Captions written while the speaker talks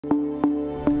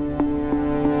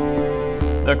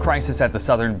The crisis at the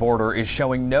southern border is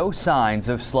showing no signs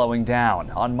of slowing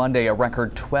down. On Monday, a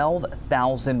record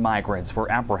 12,000 migrants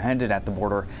were apprehended at the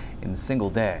border in a single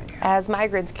day. As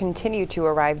migrants continue to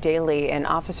arrive daily and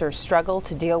officers struggle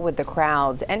to deal with the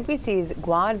crowds, NBC's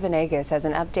Guad Venegas has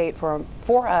an update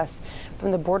for us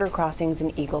from the border crossings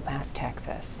in Eagle Pass,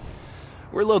 Texas.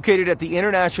 We're located at the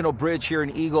International Bridge here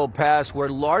in Eagle Pass, where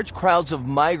large crowds of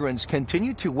migrants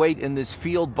continue to wait in this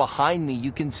field behind me.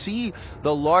 You can see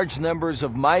the large numbers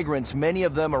of migrants, many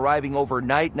of them arriving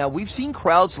overnight. Now, we've seen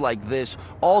crowds like this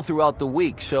all throughout the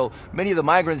week. So many of the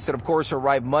migrants that, of course,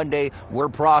 arrived Monday were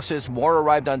processed. More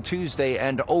arrived on Tuesday,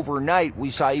 and overnight we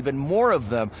saw even more of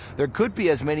them. There could be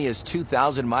as many as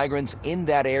 2,000 migrants in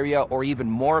that area, or even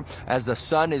more. As the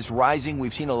sun is rising,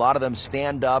 we've seen a lot of them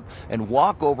stand up and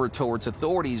walk over towards authorities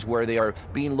where they are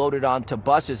being loaded onto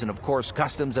buses, and of course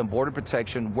Customs and Border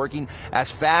Protection working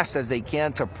as fast as they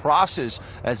can to process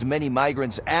as many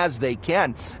migrants as they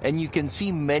can. And you can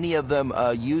see many of them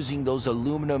using those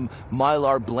aluminum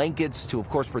mylar blankets to, of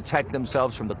course, protect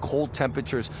themselves from the cold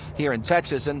temperatures here in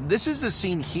Texas. And this is the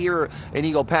scene here in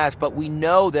Eagle Pass, but we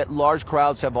know that large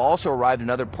crowds have also arrived in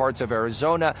other parts of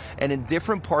Arizona and in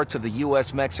different parts of the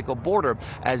U.S.-Mexico border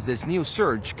as this new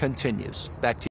surge continues. Back to you.